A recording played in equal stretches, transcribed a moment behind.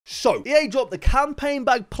So, EA dropped the campaign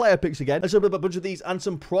bag player picks again. Let's open up a bunch of these and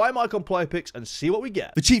some prime icon player picks and see what we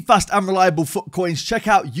get. For cheap, fast, and reliable foot coins, check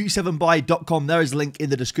out u7buy.com. There is a link in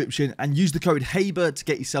the description. And use the code HABER to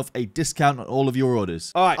get yourself a discount on all of your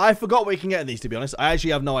orders. All right, I forgot what you can get in these, to be honest. I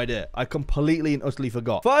actually have no idea. I completely and utterly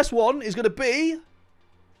forgot. First one is going to be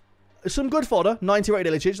some good fodder. 90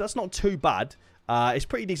 rated Illichage. That's not too bad. It's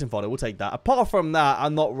pretty decent fodder. We'll take that. Apart from that,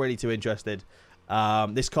 I'm not really too interested.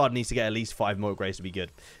 This card needs to get at least 5 more upgrades to be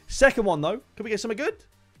good. Second one, though. Can we get something good?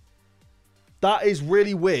 That is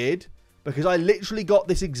really weird because I literally got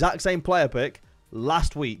this exact same player pick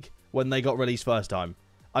last week when they got released first time.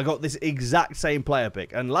 I got this exact same player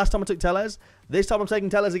pick. And last time I took Tellez, this time I'm taking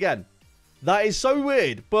Tellez again. That is so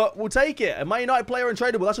weird, but we'll take it. A Man United player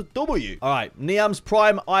untradeable. That's a W. All right, Niam's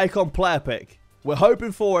prime icon player pick. We're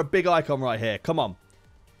hoping for a big icon right here. Come on.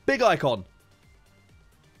 Big icon.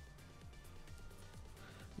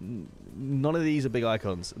 None of these are big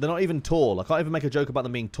icons. They're not even tall. I can't even make a joke about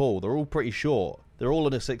them being tall. They're all pretty short. They're all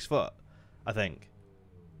under 6 foot, I think.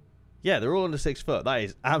 Yeah, they're all under 6 foot. That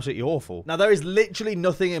is absolutely awful. Now, there is literally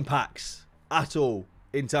nothing in packs at all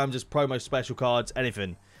in terms of promo special cards,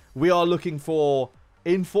 anything. We are looking for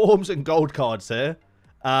informs and gold cards here.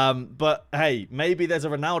 But, hey, maybe there's a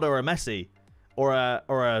Ronaldo or a Messi or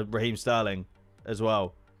a Raheem Sterling as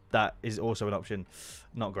well. That is also an option.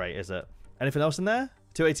 Not great, is it? Anything else in there?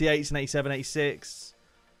 288s and 87, 86.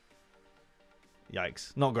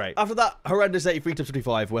 Yikes. Not great. After that horrendous 83 times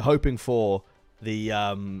 25, we're hoping for the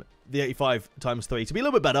 85 times 3 to be a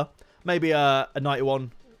little bit better. Maybe a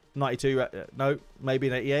 91, 92. No, maybe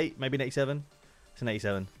an 88, maybe an 87. It's an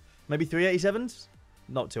 87. Maybe 3 87s?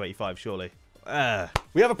 Not 285, surely.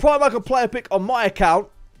 We have a prime icon player pick on my account.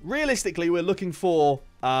 Realistically, we're looking for...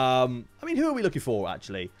 I mean, who are we looking for,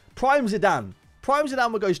 actually? Prime Zidane. Prime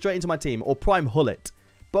Zidane would go straight into my team, or Prime Hullet.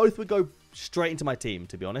 Both would go straight into my team,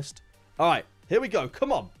 to be honest. All right, here we go.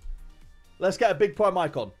 Come on. Let's get a big prime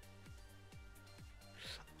icon.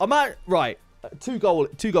 I'm at... Right. Two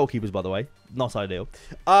goalkeepers, by the way. Not ideal.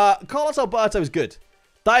 Carlos Alberto is good.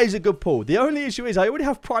 That is a good pull. The only issue is I already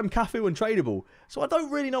have Prime Cafu untradeable. So I don't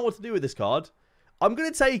really know what to do with this card. I'm going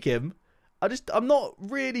to take him. I'm not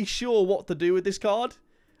really sure what to do with this card.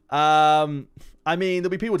 I mean, there'll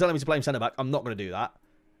be people telling me to play him centre-back. I'm not going to do that.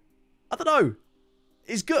 I don't know.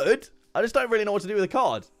 It's good. I just don't really know what to do with the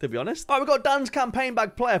card, to be honest. All right, we've got Dan's campaign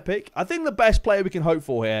bag player pick. I think the best player we can hope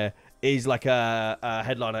for here is like a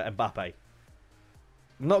headliner Mbappe.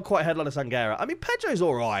 Not quite headliner Sangera. I mean, Pedro's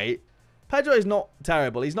all right. Pedro is not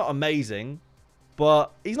terrible. He's not amazing,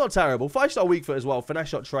 but he's not terrible. 5-star weak foot as well. Finesse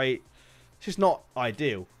shot trait. It's just not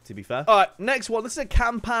ideal, to be fair. All right, next one. This is a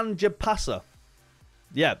Campan Jabpasa.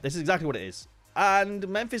 Yeah, this is exactly what it is. And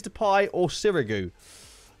Memphis Depay or Sirigu.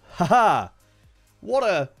 Haha. What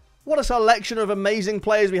a selection of amazing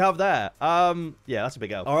players we have there. Yeah, that's a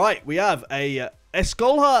big L. All right, we have a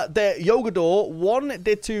Escolha de Jogador 1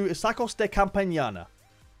 de tu Sacos de Campañana.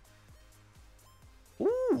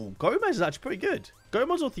 Ooh, Gomez is actually pretty good.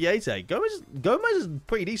 Gomez or Thiete. Gomez is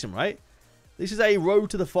pretty decent, right? This is a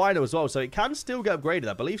road to the final as well, so it can still get upgraded.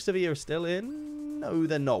 I believe Sevilla is still in. No,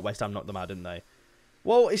 they're not. West Ham knocked them out, didn't they?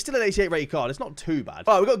 Well, it's still an 88 rated card. It's not too bad.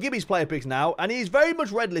 All right, we've got Gibby's player picks now, and he's very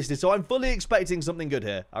much red listed, so I'm fully expecting something good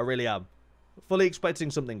here. I really am. Fully expecting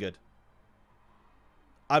something good.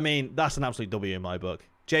 I mean, that's an absolute W in my book.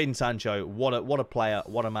 Jadon Sancho, what a player,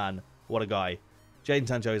 what a man, what a guy. Jadon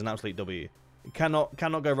Sancho is an absolute W. You cannot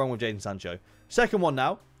go wrong with Jadon Sancho. Second one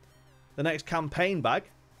now. The next campaign bag.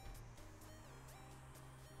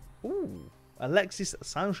 Ooh, Alexis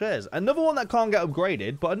Sanchez. Another one that can't get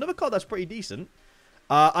upgraded, but another card that's pretty decent.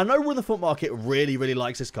 I know Run the Foot Market really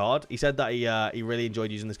likes this card. He said that he really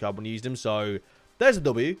enjoyed using this card when he used him. So there's a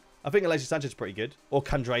W. I think Alexis Sanchez is pretty good. Or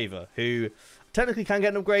Candreva, who technically can get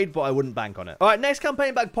an upgrade, but I wouldn't bank on it. All right, next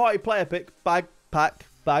campaign bag party player pick. Bag.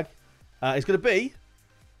 It's going to be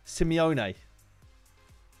Simeone.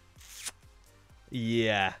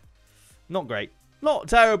 Yeah. Not great. Not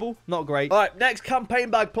terrible. Not great. All right, next campaign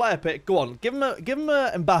bag player pick. Go on. Give him a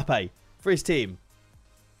Mbappe for his team.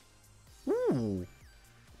 Ooh.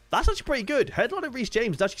 That's actually pretty good. Headline of Reece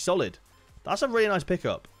James is actually solid. That's a really nice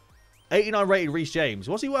pickup. 89 rated Reece James.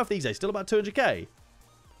 What's he worth these days? Still about 200k?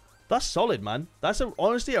 That's solid, man. That's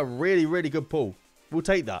honestly a really good pull. We'll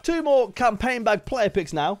take that. 2 more campaign bag player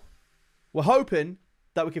picks now. We're hoping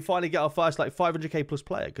that we can finally get our first like 500k plus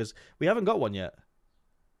player because we haven't got one yet.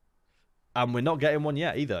 And we're not getting one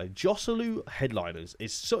yet either. Joselu Headliners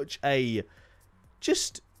is such a...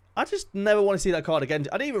 I just never want to see that card again.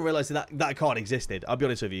 I didn't even realise that card existed. I'll be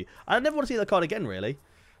honest with you. I never want to see that card again, really.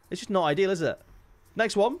 It's just not ideal, is it?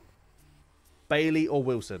 Next one. Bailey or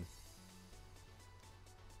Wilson.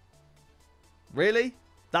 Really?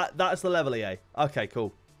 That's the level, EA. Okay,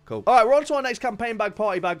 cool. Cool. All right, we're on to our next campaign bag,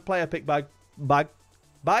 party bag, player pick bag.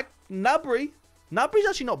 Gnabry. Gnabry's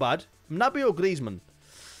actually not bad. Gnabry or Griezmann?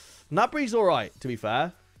 Gnabry's all right, to be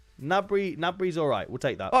fair. Gnabry's all right. We'll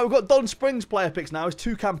take that. Oh, we've got Don Springs player picks now. It's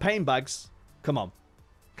 2 campaign bags. Come on.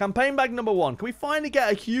 Campaign bag number 1. Can we finally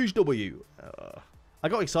get a huge W? I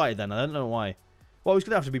got excited then. I don't know why. Well, it's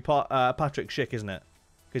going to have to be Patrick Schick, isn't it?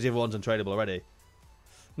 Because everyone's untradeable already.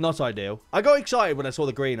 Not ideal. I got excited when I saw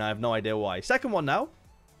the green. I have no idea why. Second one now.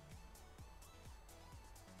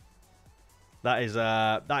 That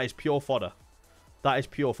is pure fodder. That is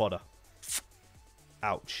pure fodder.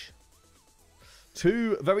 Ouch.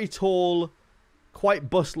 2 very tall, quite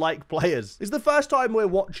bus-like players. It's the first time we're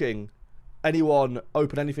watching anyone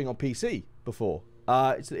open anything on PC before.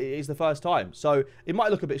 It is the first time. So it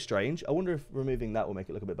might look a bit strange. I wonder if removing that will make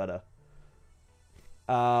it look a bit better.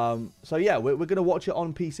 So yeah, we're going to watch it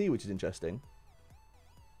on PC, which is interesting.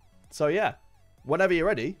 So yeah, whenever you're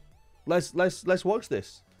ready, let's watch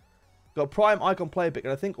this. Got a prime icon player pick,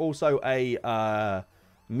 and I think also a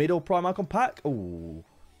middle prime icon pack. Ooh.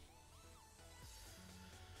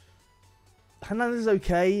 Hernandez is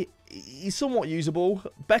okay. He's somewhat usable.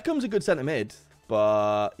 Beckham's a good centre mid,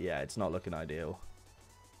 but yeah, it's not looking ideal.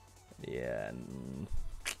 Yeah.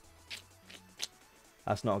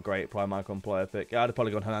 That's not a great prime icon player pick. I'd have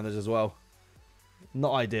probably gone Hernandez as well.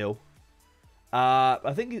 Not ideal.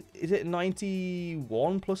 I think, is it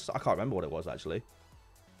 91 plus? I can't remember what it was, actually.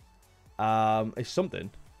 It's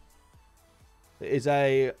something. It is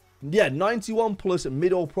a, yeah, 91 plus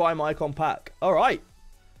middle prime icon pack. All right.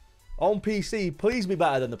 On PC, please be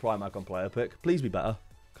better than the prime icon player pick. Please be better.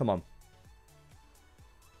 Come on.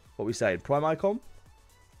 What are we saying? Prime icon?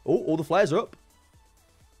 Oh, all the flares are up.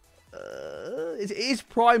 It is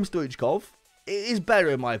prime Stoichkov. It is better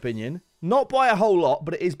in my opinion. Not by a whole lot,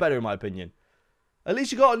 but it is better in my opinion. At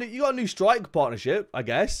least you got a new strike partnership, I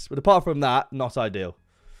guess. But apart from that, not ideal,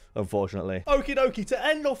 unfortunately. Okie dokie, to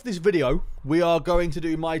end off this video, we are going to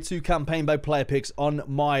do my 2 campaign bag player picks on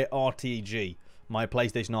my RTG. My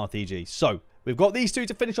PlayStation RTG. So, we've got these 2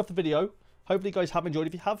 to finish off the video. Hopefully you guys have enjoyed.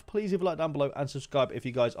 If you have, please leave a like down below and subscribe if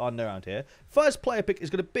you guys are new around here. First player pick is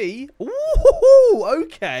going to be... Ooh,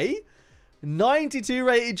 okay. 92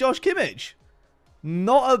 rated Josh Kimmich.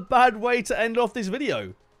 Not a bad way to end off this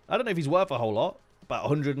video. I don't know if he's worth a whole lot. About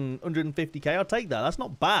 150k. I'll take that. That's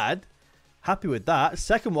not bad. Happy with that.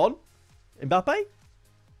 Second one. Mbappe.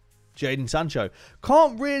 Jadon Sancho.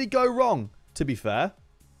 Can't really go wrong, to be fair.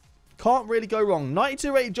 Can't really go wrong.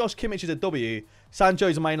 92 rated Josh Kimmich is a W.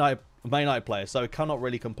 Sancho's a Man United player, so cannot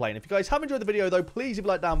really complain. If you guys have enjoyed the video, though, please leave a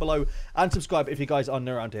like down below and subscribe if you guys are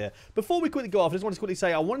new around here. Before we quickly go off, I just wanted to quickly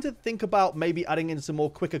say I wanted to think about maybe adding in some more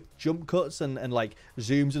quicker jump cuts and like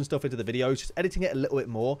zooms and stuff into the videos, just editing it a little bit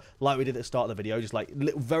more like we did at the start of the video, just like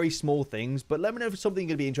little very small things. But let me know if it's something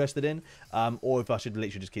you're going to be interested in, or if I should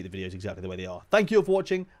literally just keep the videos exactly the way they are. Thank you all for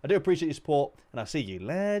watching. I do appreciate your support, and I'll see you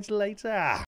later.